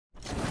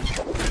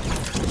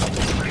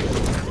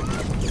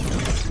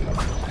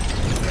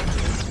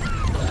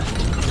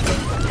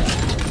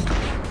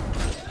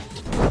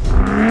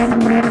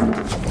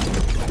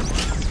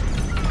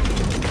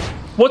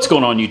What's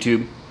going on,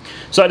 YouTube?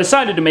 So I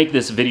decided to make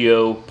this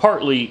video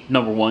partly,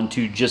 number one,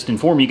 to just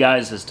inform you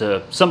guys as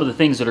to some of the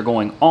things that are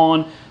going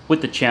on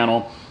with the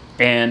channel,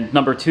 and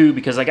number two,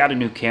 because I got a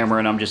new camera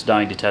and I'm just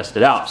dying to test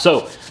it out.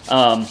 So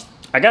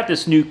I got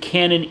this new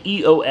Canon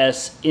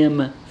EOS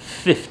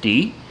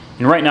M50,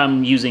 and right now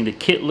I'm using the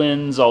kit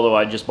lens, although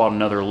I just bought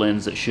another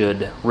lens that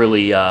should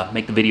really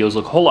make the videos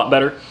look a whole lot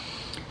better.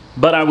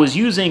 But I was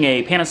using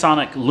a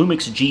Panasonic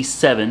Lumix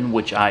G7,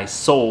 which I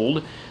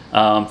sold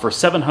for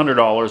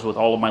 $700 with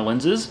all of my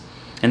lenses.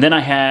 And then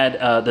I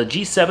had, the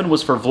G7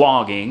 was for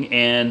vlogging,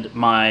 and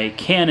my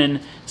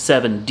Canon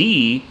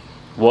 7D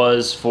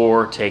was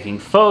for taking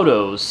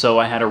photos. So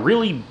I had a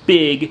really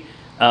big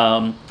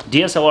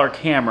DSLR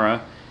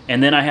camera,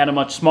 and then I had a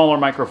much smaller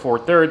Micro Four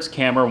Thirds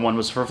camera. One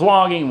was for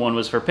vlogging, one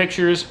was for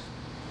pictures.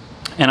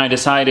 And I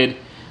decided,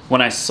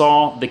 when I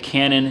saw the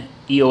Canon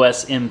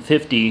EOS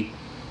M50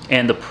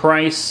 and the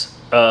price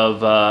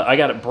of, I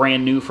got it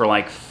brand new for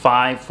like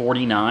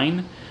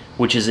 $549,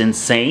 which is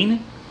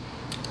insane.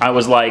 I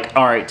was like,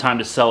 all right, time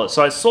to sell it.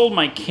 So I sold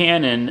my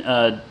Canon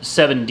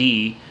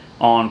 7D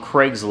on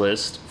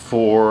Craigslist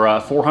for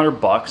 400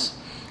 bucks.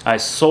 I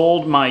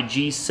sold my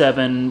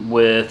G7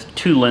 with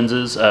two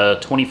lenses, a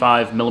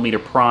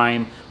 25mm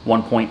prime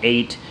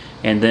 1.8,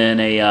 and then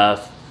a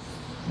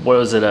what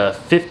was it, a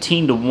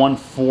 15 to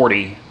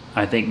 140,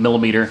 I think,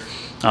 millimeter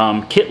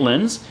kit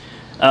lens.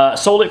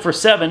 Sold it for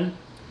 $7,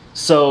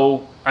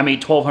 so I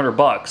made 1,200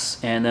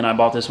 bucks, and then I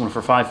bought this one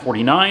for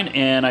 $549,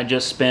 and I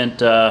just spent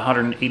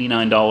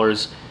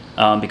 $189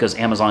 because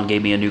Amazon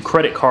gave me a new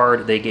credit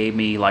card. They gave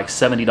me like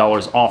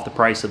 $70 off the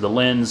price of the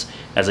lens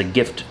as a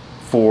gift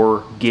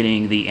for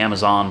getting the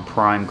Amazon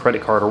Prime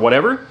credit card or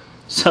whatever.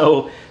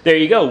 So there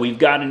you go, we've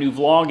got a new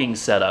vlogging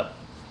setup.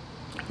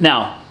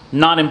 Now,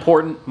 not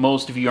important,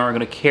 most of you aren't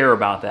going to care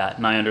about that,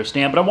 and I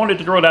understand, but I wanted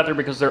to throw it out there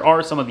because there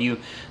are some of you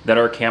that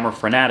are camera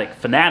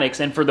fanatics,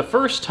 and for the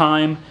first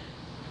time,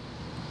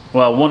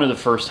 well, one of the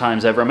first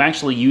times ever, I'm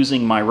actually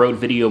using my Rode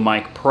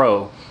VideoMic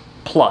Pro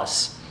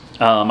Plus.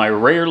 I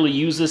rarely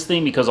use this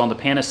thing because on the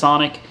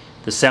Panasonic,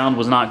 the sound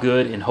was not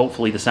good, and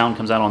hopefully the sound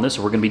comes out on this,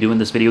 so we're going to be doing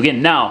this video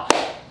again. Now,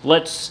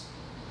 let's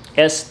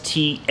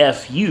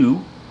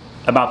STFU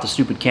about the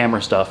stupid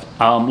camera stuff.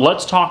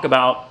 Let's talk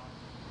about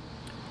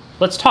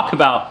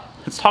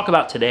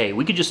today.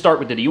 We could just start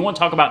with it. You want to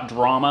talk about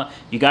drama?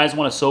 You guys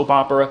want a soap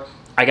opera?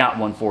 I got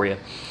one for you.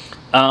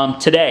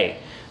 Today,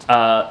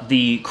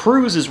 the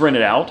Cruise is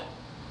rented out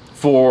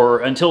for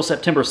until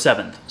September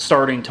 7th,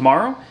 starting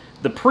tomorrow.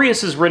 The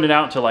Prius is rented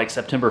out till like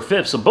September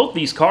 5th, so both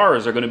these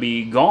cars are going to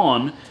be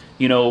gone,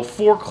 you know,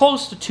 for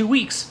close to 2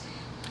 weeks.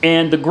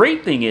 And the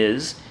great thing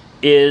is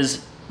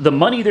the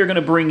money they're going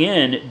to bring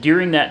in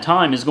during that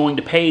time is going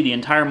to pay the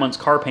entire month's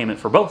car payment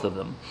for both of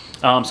them.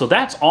 So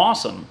that's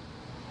awesome.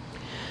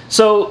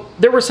 So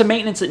there was some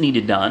maintenance that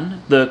needed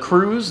done. The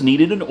Cruise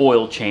needed an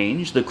oil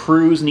change. The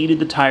Cruise needed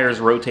the tires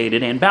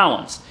rotated and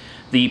balanced.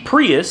 The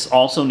Prius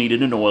also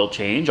needed an oil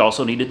change,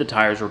 also needed the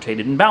tires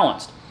rotated and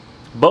balanced.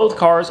 Both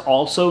cars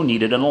also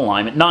needed an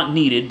alignment. Not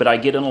needed, but I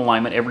get an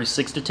alignment every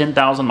 6,000 to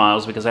 10,000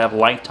 miles because I have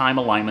lifetime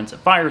alignments at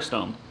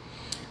Firestone.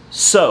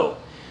 So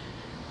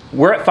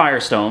we're at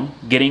Firestone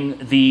getting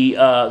the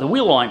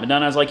wheel alignment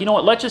done. I was like, you know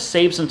what, let's just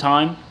save some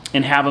time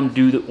and have them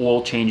do the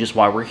oil changes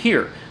while we're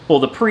here. Well,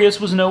 the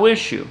Prius was no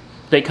issue.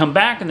 They come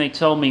back and they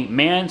tell me,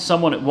 man,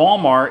 someone at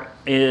Walmart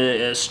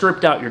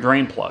stripped out your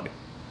drain plug.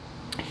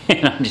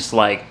 And I'm just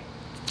like,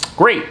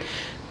 great.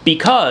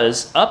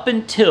 Because up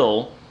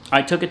until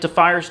I took it to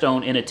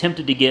Firestone and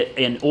attempted to get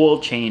an oil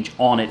change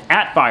on it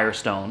at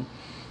Firestone,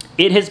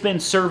 it has been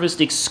serviced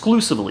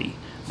exclusively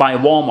by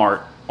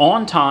Walmart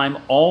on time.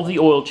 All the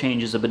oil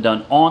changes have been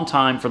done on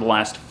time for the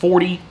last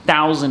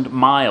 40,000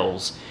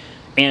 miles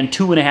and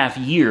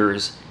 2.5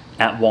 years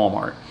at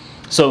Walmart.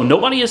 So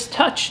nobody has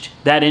touched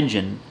that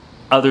engine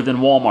other than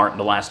Walmart in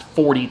the last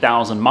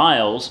 40,000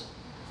 miles.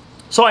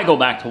 So I go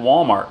back to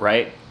Walmart,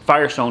 right?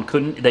 Firestone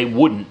they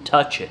wouldn't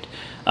touch it.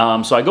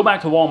 So I go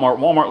back to Walmart.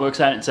 Walmart looks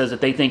at it and says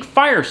that they think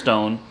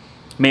Firestone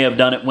may have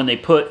done it when they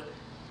put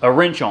a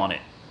wrench on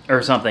it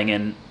or something.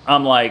 And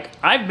I'm like,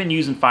 I've been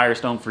using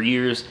Firestone for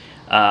years.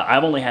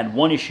 I've only had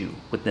one issue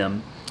with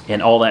them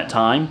in all that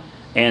time,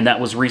 and that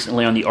was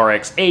recently on the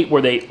RX-8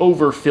 where they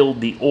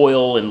overfilled the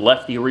oil and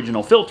left the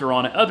original filter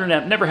on it. Other than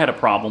that, never had a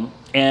problem.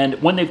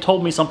 And when they've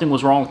told me something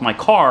was wrong with my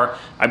car,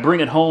 I bring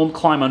it home,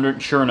 climb under it,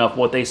 and sure enough,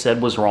 what they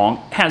said was wrong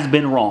has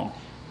been wrong.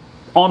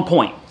 On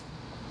point.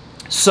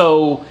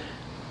 So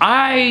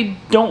I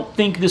don't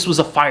think this was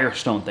a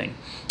Firestone thing.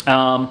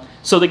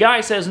 So the guy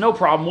says, no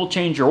problem, we'll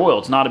change your oil.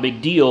 It's not a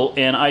big deal.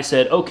 And I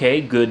said,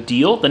 okay, good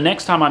deal. The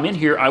next time I'm in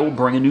here, I will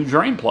bring a new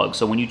drain plug.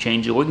 So when you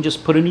change it, we can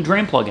just put a new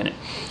drain plug in it.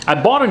 I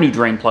bought a new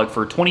drain plug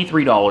for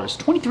 $23.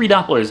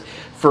 $23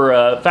 for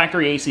a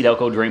factory AC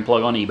Delco drain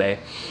plug on eBay.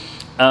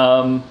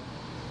 And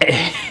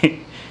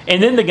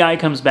then the guy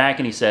comes back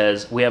and he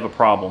says, we have a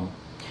problem.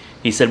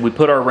 He said, we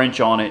put our wrench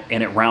on it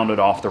and it rounded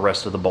off the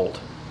rest of the bolt.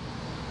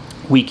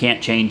 We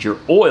can't change your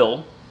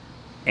oil,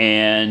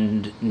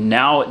 and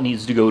now it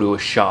needs to go to a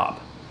shop.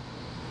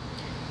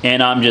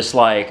 And I'm just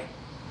like,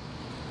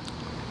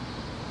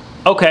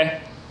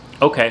 Okay,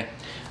 okay,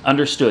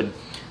 understood.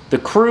 The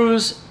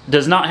Cruise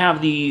does not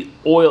have the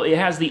oil, it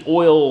has the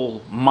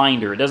oil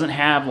minder. It doesn't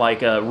have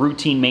like a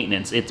routine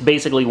maintenance. It's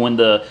basically when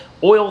the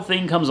oil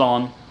thing comes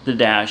on the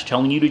dash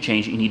telling you to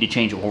change it, you need to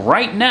change it. Well,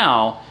 right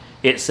now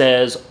it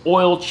says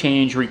oil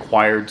change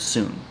required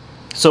soon.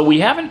 So we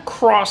haven't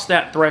crossed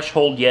that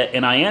threshold yet,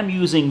 and I am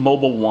using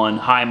Mobil 1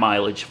 high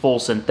mileage full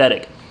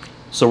synthetic.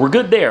 So we're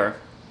good there.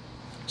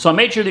 So I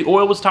made sure the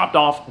oil was topped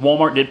off.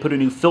 Walmart did put a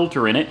new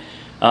filter in it.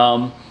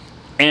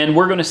 And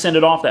we're going to send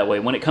it off that way.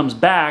 When it comes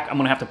back, I'm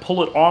going to have to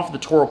pull it off the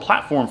Toro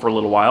platform for a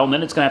little while, and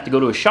then it's going to have to go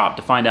to a shop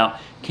to find out,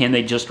 can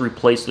they just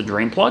replace the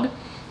drain plug?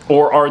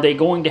 Or are they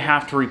going to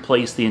have to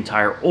replace the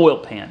entire oil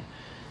pan?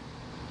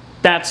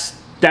 That's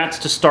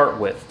to start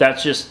with.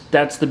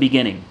 That's the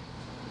beginning.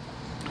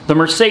 The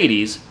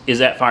Mercedes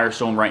is at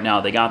Firestone right now.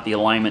 They got the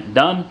alignment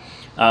done.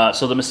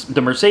 So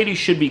the Mercedes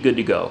should be good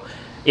to go.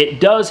 It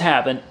does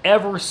have an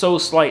ever so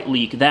slight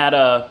leak. That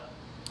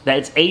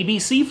it's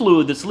ABC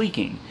fluid that's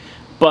leaking.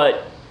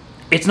 But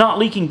it's not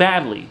leaking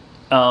badly.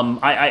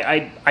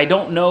 I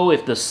don't know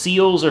if the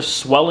seals are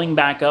swelling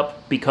back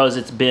up because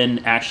it's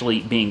been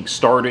actually being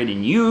started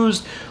and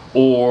used,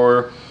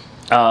 or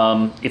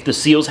if the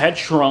seals had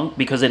shrunk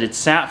because it had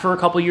sat for a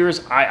couple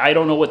years. I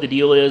don't know what the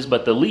deal is,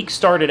 but the leak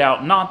started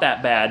out not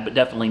that bad, but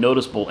definitely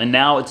noticeable. And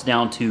now it's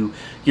down to,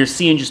 you're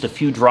seeing just a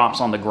few drops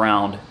on the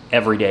ground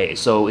every day.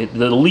 So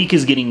the leak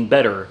is getting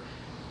better.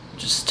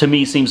 Just to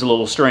me seems a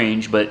little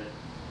strange, but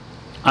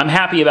I'm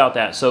happy about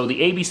that. So the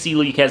ABC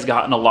leak has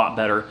gotten a lot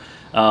better.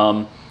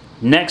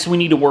 Next, we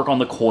need to work on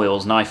the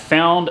coils. Now, I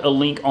found a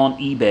link on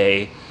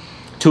eBay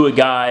to a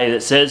guy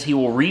that says he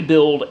will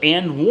rebuild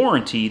and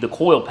warranty the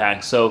coil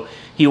pack. So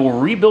he will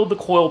rebuild the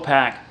coil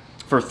pack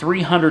for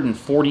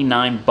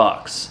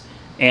 $349.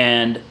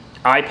 And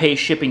I pay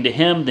shipping to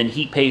him, then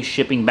he pays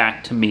shipping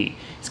back to me.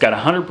 He's got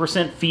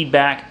 100%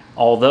 feedback,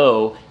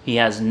 although he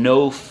has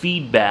no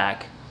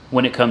feedback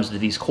when it comes to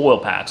these coil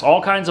packs.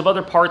 All kinds of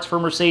other parts for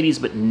Mercedes,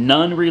 but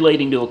none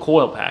relating to a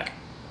coil pack.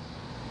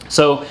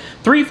 So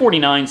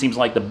 $349 seems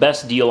like the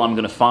best deal I'm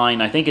going to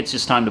find. I think it's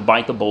just time to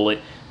bite the bullet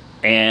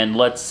and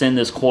let's send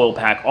this coil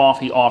pack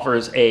off. He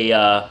offers a,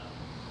 I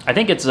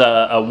think it's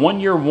a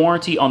 1-year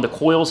warranty on the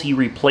coils he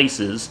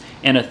replaces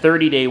and a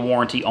 30-day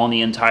warranty on the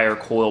entire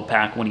coil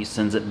pack when he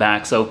sends it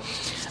back. So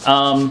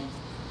I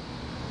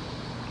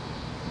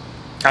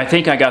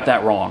think I got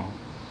that wrong.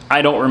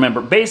 I don't remember.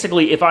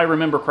 Basically, if I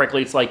remember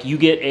correctly, it's like you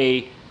get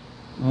a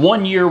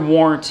 1-year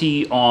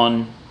warranty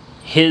on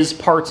his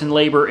parts and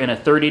labor and a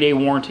 30-day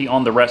warranty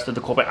on the rest of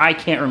the coil pack. I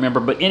can't remember,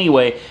 but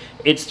anyway,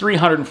 it's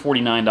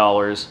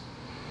 $349.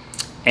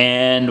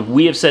 And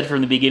we have said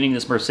from the beginning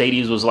this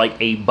Mercedes was like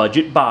a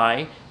budget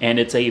buy, and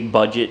it's a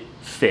budget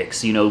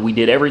fix. You know, we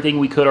did everything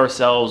we could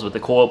ourselves with the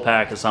coil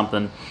pack or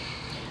something.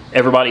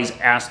 Everybody's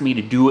asked me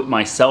to do it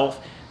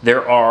myself.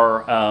 There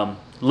are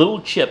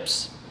little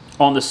chips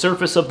on the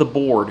surface of the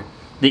board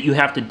that you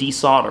have to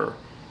desolder,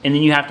 and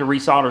then you have to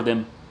resolder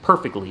them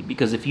perfectly,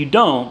 because if you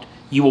don't,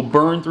 you will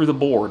burn through the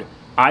board.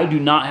 I do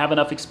not have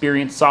enough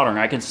experience soldering.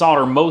 I can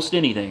solder most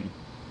anything,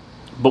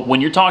 but when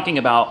you're talking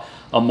about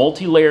a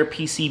multi-layer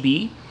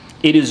PCB,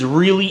 it is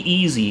really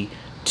easy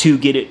to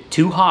get it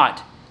too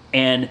hot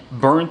and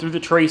burn through the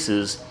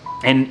traces,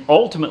 and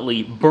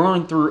ultimately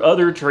burn through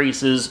other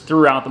traces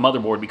throughout the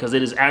motherboard, because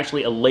it is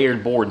actually a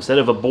layered board instead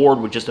of a board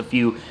with just a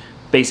few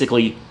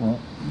basically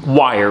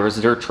wires.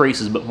 There are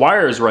traces, but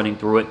wires running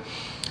through it.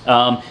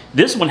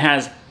 This one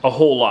has a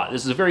whole lot.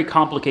 This is a very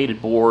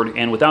complicated board,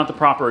 and without the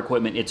proper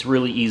equipment, it's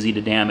really easy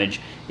to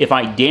damage. If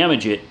I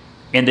damage it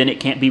and then it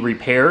can't be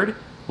repaired,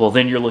 well,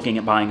 then you're looking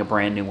at buying a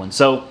brand new one.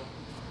 So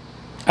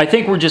I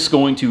think we're just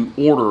going to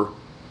order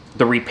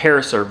the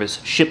repair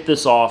service, ship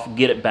this off,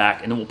 get it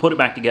back, and then we'll put it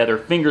back together.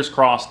 Fingers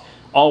crossed,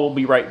 all will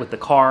be right with the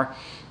car.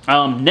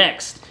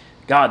 Next,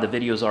 God, the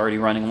video's already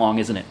running long,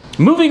 isn't it?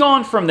 Moving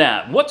on from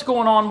that, what's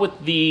going on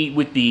with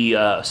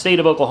the state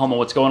of Oklahoma?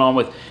 What's going on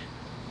with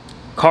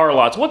car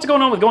lots? What's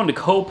going on with going to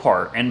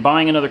Copart and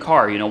buying another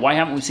car? You know, why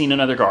haven't we seen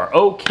another car?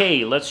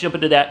 Okay, let's jump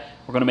into that.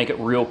 We're going to make it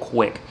real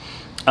quick.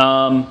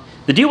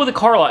 The deal with the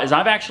car lot is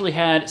I've actually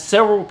had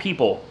several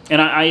people, and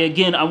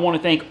again, I want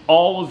to thank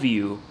all of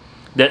you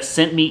that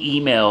sent me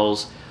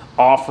emails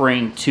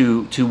offering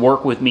to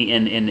work with me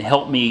and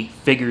help me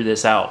figure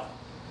this out.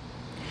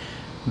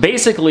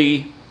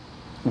 Basically,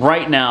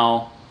 right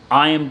now,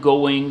 I am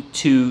going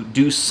to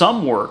do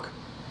some work,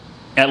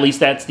 at least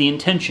that's the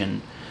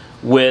intention,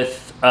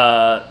 with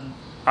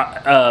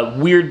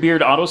Weird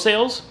Beard Auto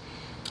Sales.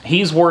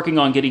 He's working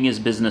on getting his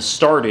business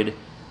started.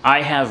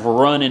 I have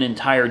run an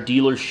entire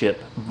dealership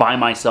by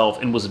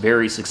myself and was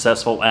very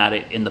successful at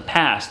it in the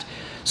past.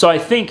 So I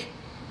think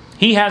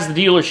he has the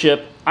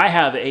dealership. I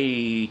have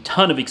a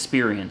ton of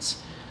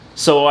experience.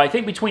 So I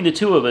think between the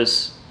two of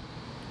us,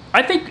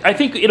 I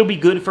think it'll be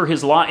good for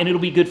his lot, and it'll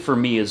be good for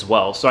me as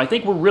well. So I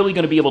think we're really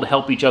going to be able to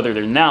help each other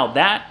there. Now,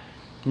 that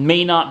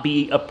may not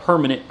be a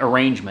permanent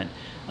arrangement.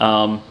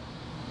 I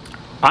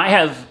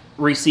have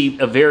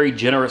received a very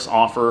generous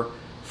offer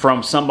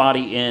from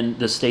somebody in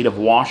the state of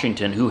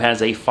Washington who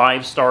has a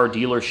 5-star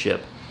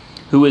dealership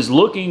who is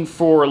looking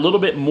for a little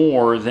bit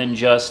more than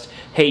just,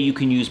 hey, you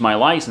can use my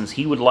license.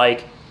 He would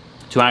like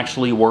to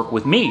actually work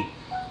with me.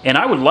 And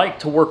I would like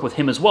to work with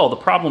him as well. The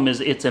problem is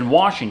it's in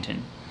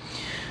Washington.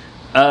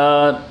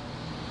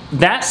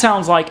 That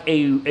sounds like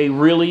a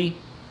really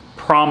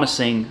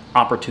promising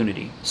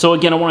opportunity. So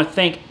again, I want to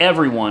thank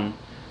everyone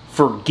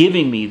for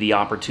giving me the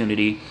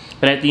opportunity.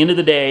 But at the end of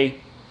the day,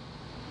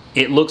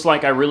 it looks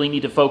like I really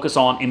need to focus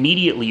on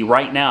immediately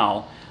right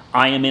now.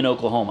 I am in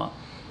Oklahoma.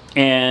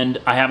 And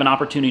I have an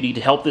opportunity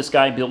to help this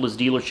guy build his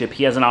dealership.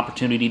 He has an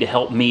opportunity to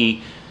help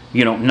me,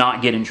 you know,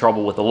 not get in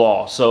trouble with the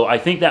law. So I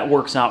think that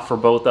works out for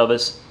both of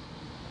us.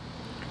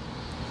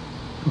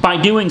 By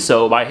doing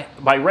so,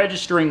 by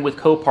registering with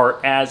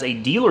Copart as a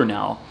dealer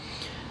now,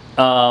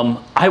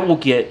 I will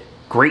get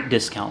great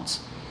discounts.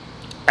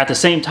 At the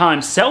same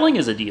time, selling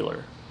as a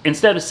dealer,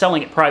 instead of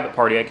selling at private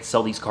party, I could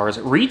sell these cars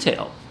at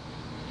retail.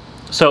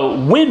 So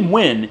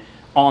win-win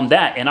on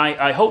that. And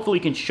I hopefully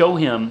can show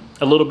him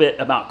a little bit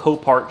about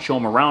Copart, show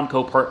him around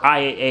Copart,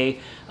 IAA.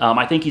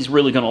 I think he's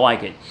really going to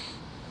like it.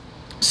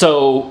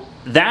 So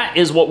that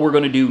is what we're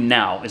going to do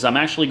now, is I'm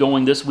actually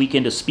going this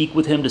weekend to speak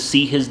with him to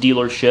see his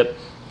dealership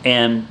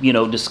and, you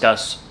know,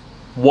 discuss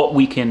what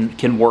we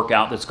can work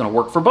out that's going to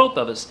work for both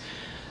of us.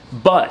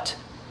 But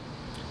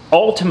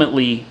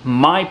ultimately,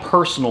 my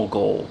personal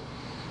goal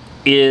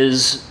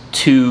is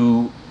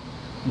to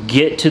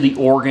get to the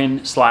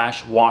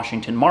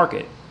Oregon/Washington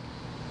market.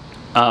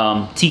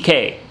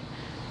 TK,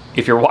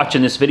 if you're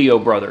watching this video,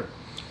 brother,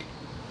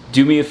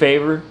 do me a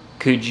favor.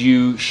 Could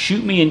you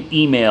shoot me an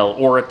email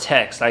or a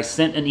text? I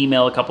sent an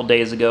email a couple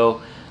days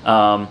ago.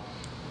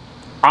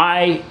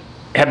 I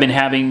have been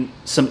having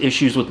some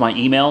issues with my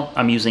email.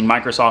 I'm using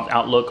Microsoft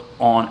Outlook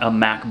on a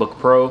MacBook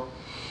Pro.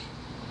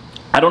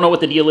 I don't know what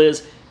the deal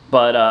is,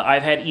 but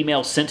I've had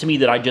emails sent to me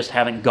that I just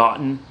haven't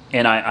gotten,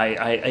 and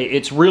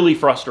it's really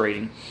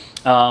frustrating.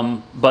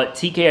 But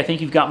TK, I think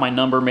you've got my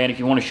number, man. If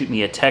you want to shoot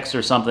me a text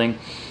or something,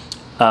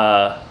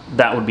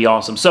 that would be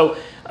awesome. So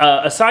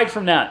aside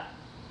from that,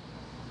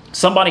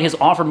 somebody has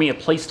offered me a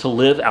place to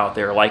live out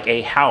there, like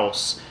a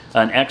house,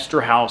 an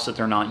extra house that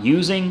they're not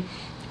using,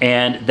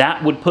 and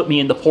that would put me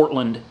in the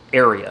Portland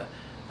area.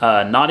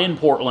 Not in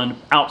Portland,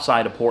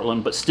 outside of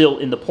Portland, but still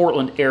in the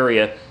Portland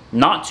area,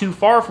 not too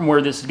far from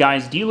where this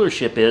guy's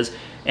dealership is,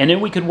 and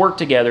then we could work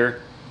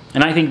together,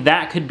 and I think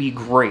that could be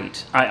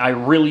great. I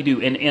really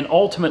do. And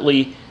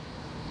ultimately,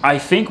 I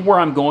think where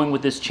I'm going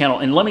with this channel,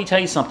 and let me tell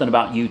you something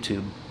about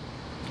YouTube.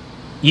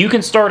 You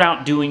can start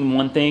out doing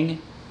one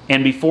thing,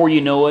 and before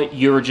you know it,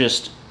 you're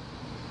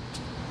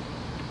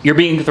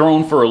being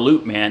thrown for a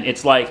loop, man.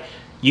 It's like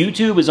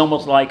YouTube is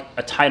almost like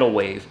a tidal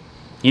wave.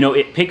 You know,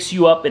 it picks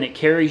you up and it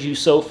carries you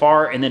so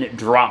far, and then it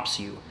drops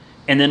you.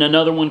 And then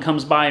another one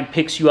comes by and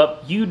picks you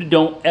up. You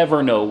don't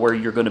ever know where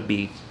you're going to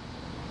be.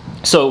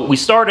 So we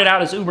started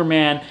out as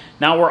Uberman,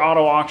 now we're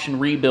auto auction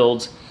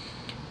rebuilds.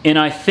 And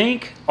I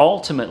think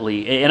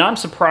ultimately, and I'm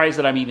surprised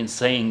that I'm even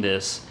saying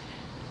this,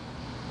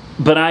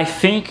 but I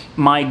think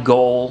my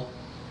goal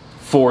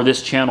for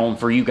this channel and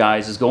for you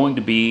guys is going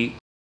to be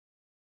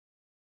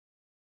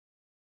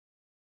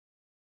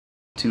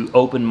to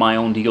open my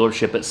own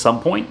dealership at some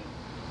point.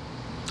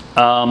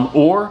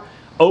 Or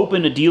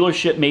open a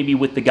dealership maybe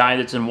with the guy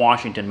that's in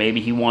Washington.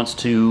 Maybe he wants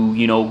to,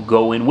 you know,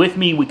 go in with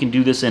me. We can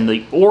do this in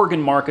the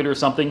Oregon market or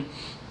something.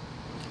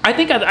 I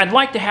think I'd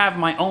like to have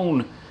my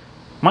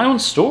own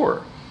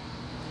store.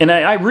 And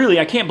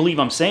I can't believe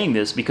I'm saying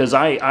this, because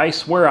I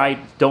swear I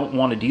don't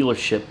want a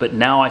dealership, but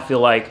now I feel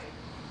like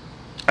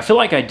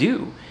I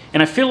do.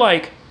 And I feel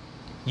like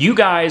you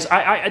guys,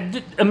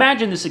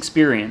 imagine this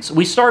experience.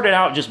 We started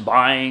out just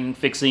buying,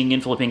 fixing,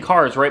 and flipping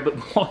cars, right? But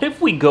what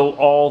if we go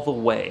all the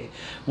way?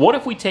 What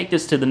if we take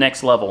this to the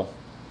next level?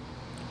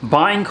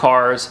 Buying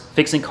cars,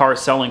 fixing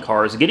cars, selling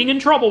cars, getting in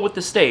trouble with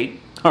the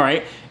state, all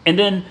right? And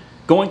then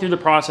going through the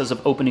process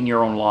of opening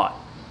your own lot.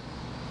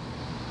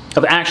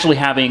 Of actually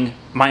having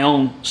my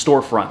own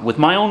storefront with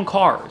my own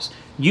cars.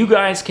 You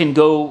guys can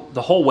go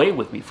the whole way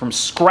with me, from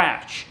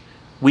scratch.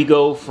 We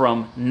go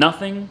from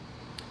nothing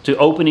to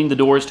opening the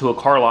doors to a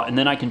car lot, and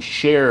then I can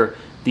share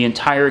the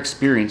entire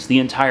experience, the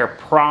entire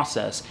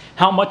process,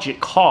 how much it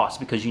costs,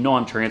 because you know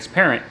I'm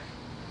transparent.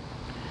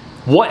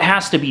 What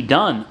has to be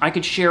done? I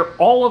could share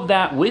all of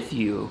that with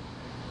you,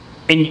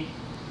 and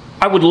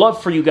I would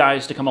love for you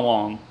guys to come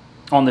along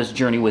on this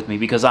journey with me,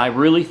 because I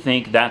really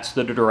think that's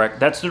the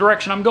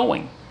direction I'm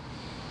going.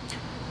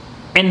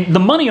 And the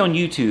money on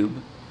YouTube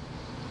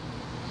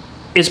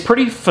is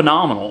pretty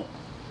phenomenal.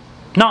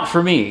 Not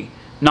for me,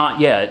 not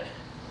yet,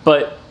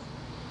 but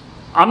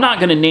I'm not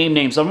going to name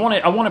names. I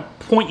want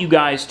to point you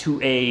guys to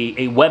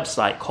a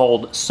website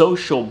called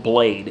Social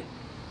Blade.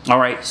 All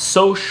right,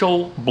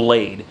 Social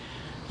Blade.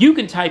 You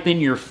can type in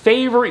your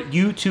favorite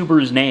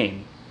YouTuber's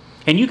name,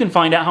 and you can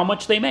find out how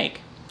much they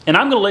make. And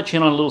I'm going to let you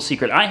in on a little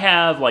secret. I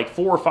have like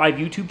 4 or 5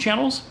 YouTube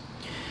channels,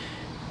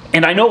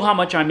 and I know how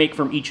much I make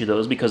from each of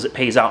those because it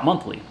pays out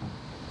monthly.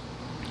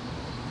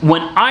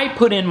 When I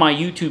put in my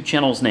YouTube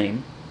channel's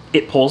name,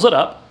 it pulls it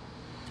up,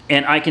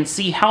 and I can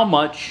see how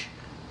much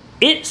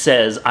it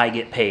says I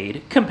get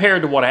paid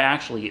compared to what I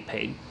actually get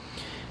paid.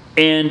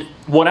 And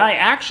what I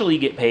actually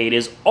get paid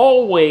is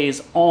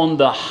always on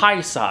the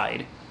high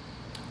side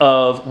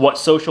of what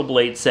Social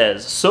Blade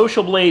says.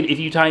 Social Blade, if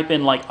you type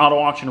in like auto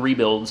auction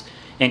rebuilds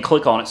and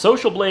click on it,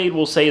 Social Blade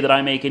will say that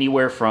I make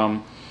anywhere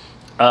from,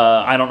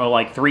 I don't know,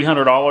 like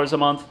 $300 a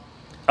month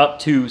up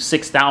to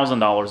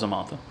 $6,000 a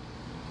month.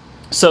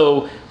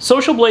 So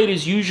Social Blade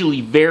is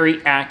usually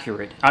very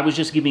accurate. I was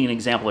just giving an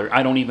example here.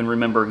 I don't even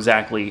remember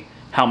exactly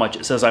how much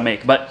it says I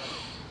make, but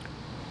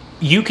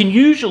you can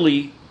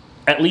usually,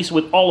 at least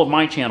with all of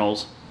my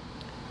channels,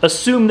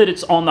 assume that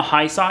it's on the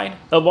high side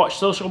of what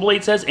Social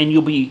Blade says, and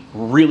you'll be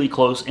really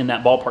close in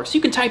that ballpark. So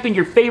you can type in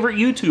your favorite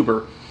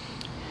YouTuber,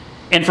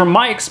 and from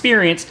my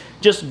experience,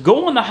 just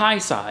go on the high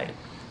side,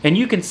 and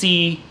you can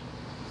see,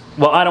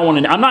 well,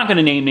 I'm not going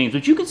to name names,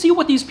 but you can see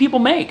what these people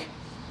make.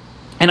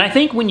 And I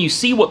think when you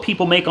see what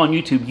people make on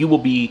YouTube, you will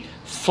be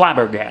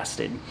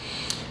flabbergasted.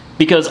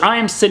 Because I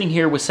am sitting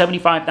here with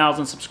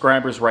 75,000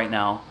 subscribers right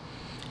now,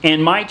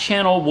 and my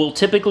channel will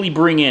typically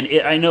bring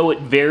in, I know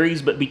it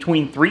varies, but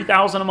between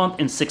 $3,000 a month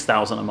and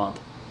 $6,000 a month.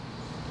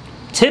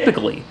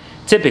 Typically,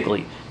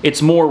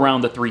 it's more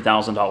around the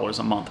 $3,000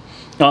 a month.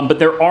 But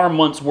there are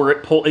months where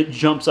it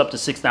jumps up to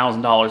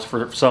 $6,000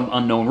 for some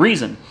unknown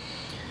reason.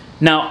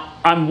 Now,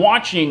 I'm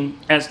watching,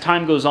 as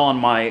time goes on,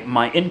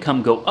 my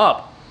income go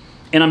up,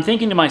 and I'm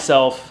thinking to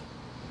myself,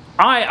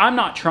 I'm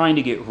not trying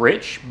to get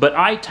rich, but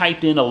I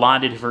typed in a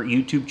lot of different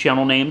YouTube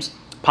channel names,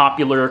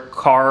 popular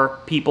car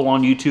people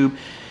on YouTube,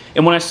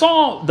 and when I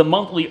saw the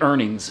monthly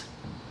earnings,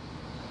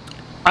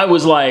 I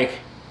was like,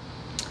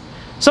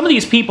 some of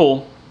these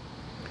people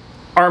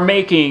are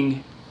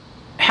making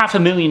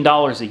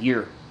 $500,000 a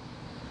year.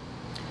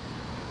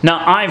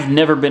 Now, I've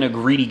never been a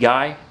greedy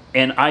guy,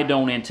 and I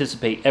don't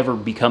anticipate ever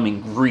becoming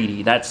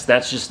greedy.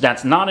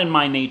 That's not in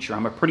my nature.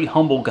 I'm a pretty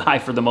humble guy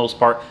for the most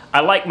part.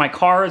 I like my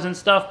cars and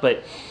stuff,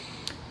 but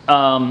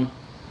I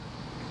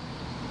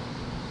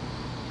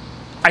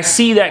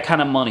see that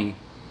kind of money,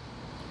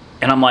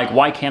 and I'm like,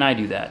 why can't I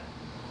do that?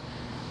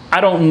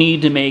 I don't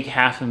need to make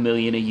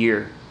 $500,000 a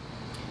year.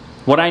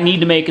 What I need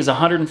to make is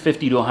 $150,000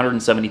 to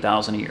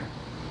 $170,000 a year.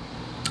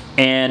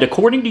 And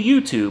according to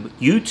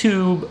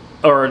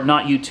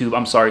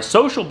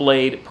Social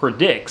Blade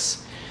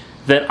predicts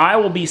that I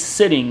will be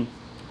sitting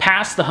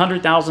past the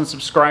 100,000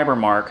 subscriber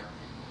mark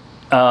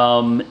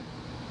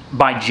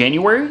by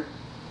January.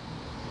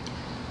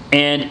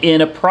 And in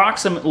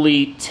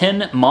approximately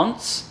 10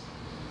 months,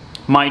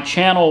 my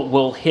channel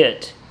will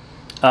hit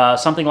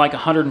something like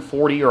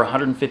 140 or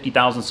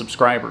 150,000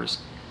 subscribers.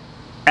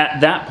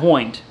 At that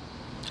point,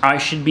 I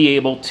should be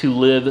able to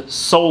live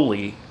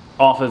solely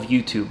off of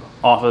YouTube,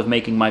 off of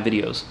making my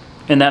videos.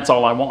 And that's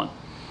all I want.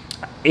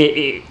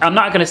 I'm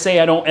not going to say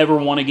I don't ever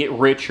want to get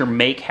rich or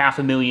make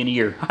 $500,000 a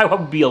year. I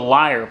would be a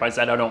liar if I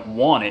said I don't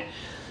want it.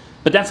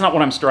 But that's not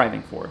what I'm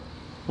striving for.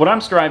 What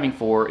I'm striving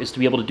for is to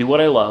be able to do what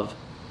I love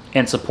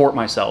and support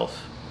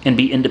myself and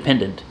be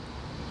independent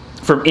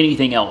from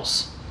anything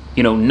else.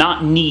 You know,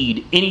 not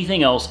need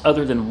anything else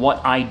other than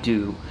what I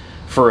do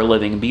for a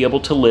living and be able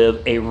to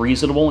live a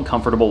reasonable and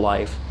comfortable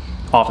life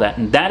off that.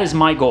 And that is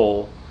my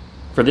goal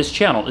for this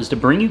channel, is to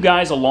bring you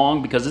guys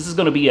along, because this is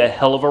going to be a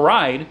hell of a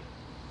ride,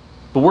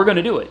 but we're going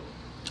to do it.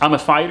 I'm a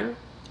fighter.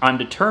 I'm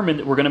determined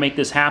that we're going to make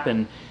this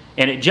happen.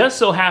 And it just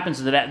so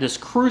happens that at this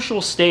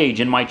crucial stage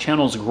in my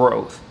channel's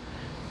growth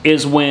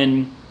is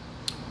when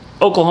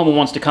Oklahoma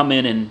wants to come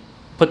in and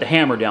put the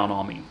hammer down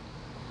on me.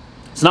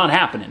 It's not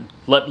happening.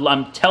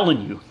 I'm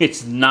telling you,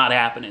 it's not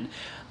happening.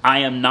 I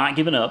am not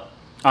giving up.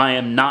 I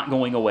am not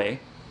going away.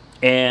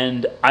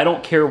 And I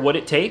don't care what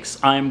it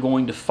takes. I am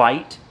going to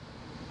fight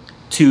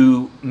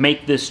to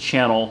make this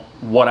channel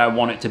what I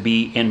want it to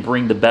be and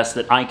bring the best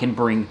that I can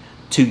bring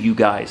to you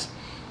guys.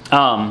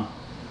 Now,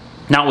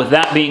 with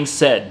that being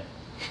said,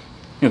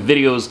 the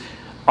video's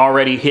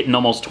already hitting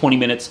almost 20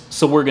 minutes,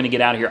 so we're going to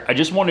get out of here. I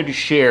just wanted to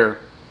share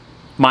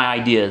my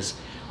ideas.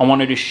 I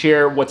wanted to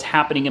share what's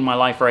happening in my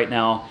life right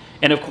now.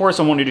 And of course,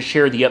 I wanted to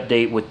share the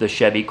update with the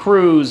Chevy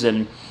Cruze,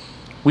 and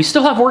we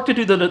still have work to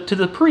do to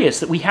the Prius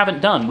that we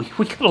haven't done.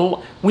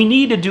 We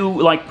need to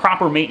do like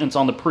proper maintenance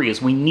on the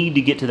Prius. We need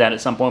to get to that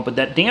at some point, but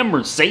that damn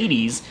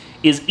Mercedes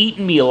is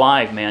eating me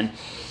alive, man.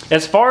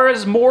 As far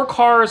as more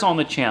cars on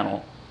the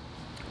channel,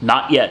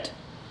 not yet.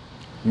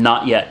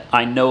 Not yet.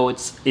 I know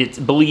it's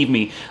believe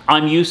me,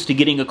 I'm used to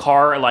getting a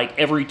car like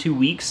every 2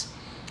 weeks,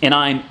 and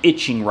I'm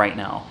itching right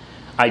now.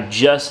 I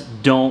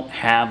just don't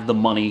have the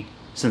money.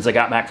 Since I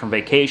got back from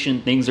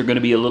vacation, things are going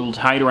to be a little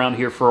tight around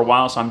here for a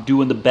while, so I'm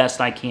doing the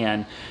best I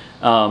can.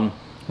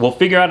 We'll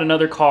figure out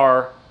another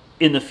car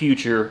in the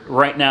future.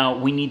 Right now,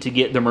 we need to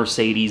get the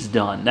Mercedes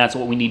done. That's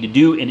what we need to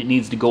do, and it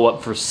needs to go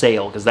up for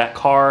sale, because that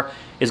car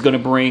is going to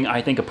bring,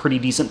 I think, a pretty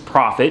decent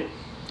profit.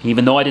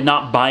 Even though I did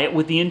not buy it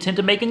with the intent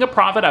of making a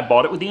profit, I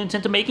bought it with the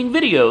intent of making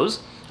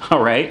videos.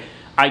 All right,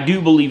 I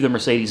do believe the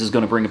Mercedes is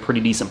going to bring a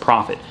pretty decent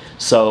profit.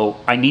 So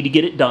I need to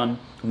get it done.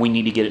 We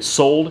need to get it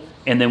sold,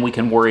 and then we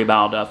can worry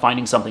about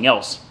finding something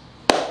else.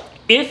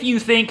 If you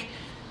think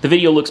the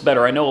video looks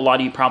better, I know a lot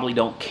of you probably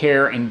don't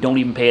care and don't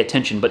even pay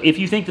attention, but if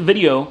you think the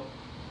video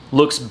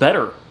looks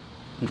better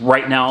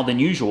right now than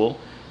usual,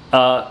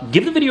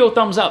 give the video a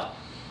thumbs up.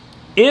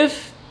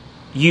 If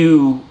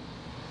you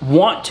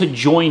want to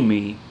join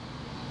me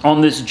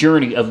on this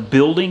journey of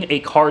building a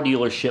car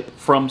dealership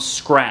from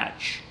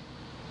scratch,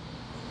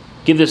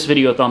 give this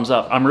video a thumbs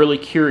up. I'm really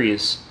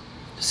curious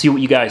to see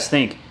what you guys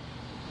think.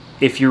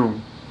 If you're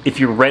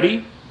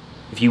ready,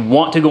 if you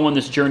want to go on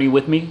this journey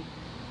with me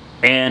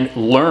and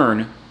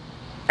learn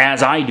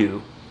as I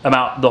do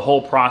about the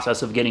whole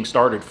process of getting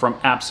started from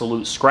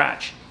absolute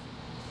scratch,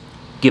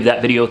 give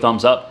that video a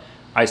thumbs up.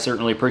 I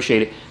certainly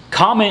appreciate it.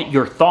 Comment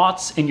your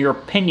thoughts and your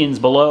opinions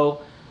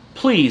below.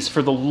 Please,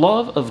 for the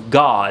love of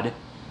God,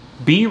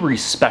 be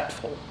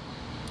respectful.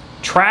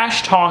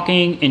 Trash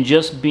talking and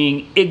just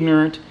being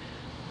ignorant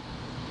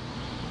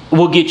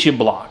will get you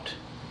blocked.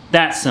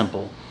 That's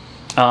simple.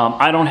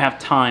 I don't have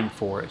time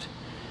for it.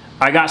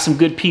 I got some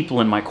good people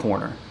in my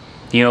corner.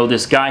 You know,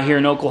 this guy here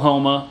in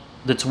Oklahoma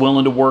that's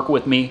willing to work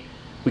with me.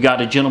 We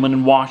got a gentleman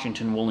in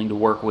Washington willing to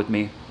work with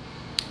me.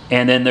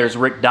 And then there's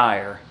Rick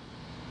Dyer,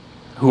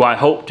 who I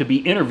hope to be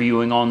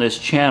interviewing on this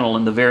channel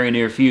in the very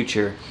near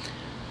future.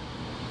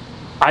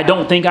 I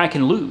don't think I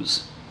can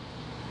lose.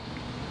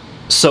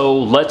 So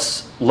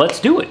let's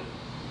do it.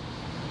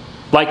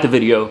 Like the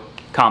video,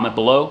 comment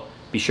below.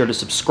 Be sure to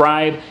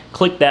subscribe.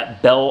 Click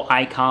that bell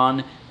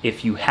icon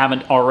if you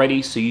haven't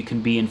already so you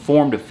can be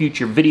informed of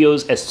future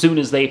videos as soon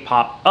as they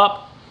pop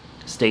up.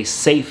 Stay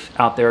safe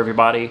out there,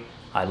 everybody.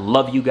 I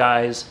love you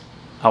guys.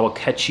 I will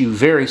catch you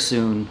very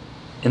soon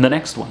in the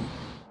next one.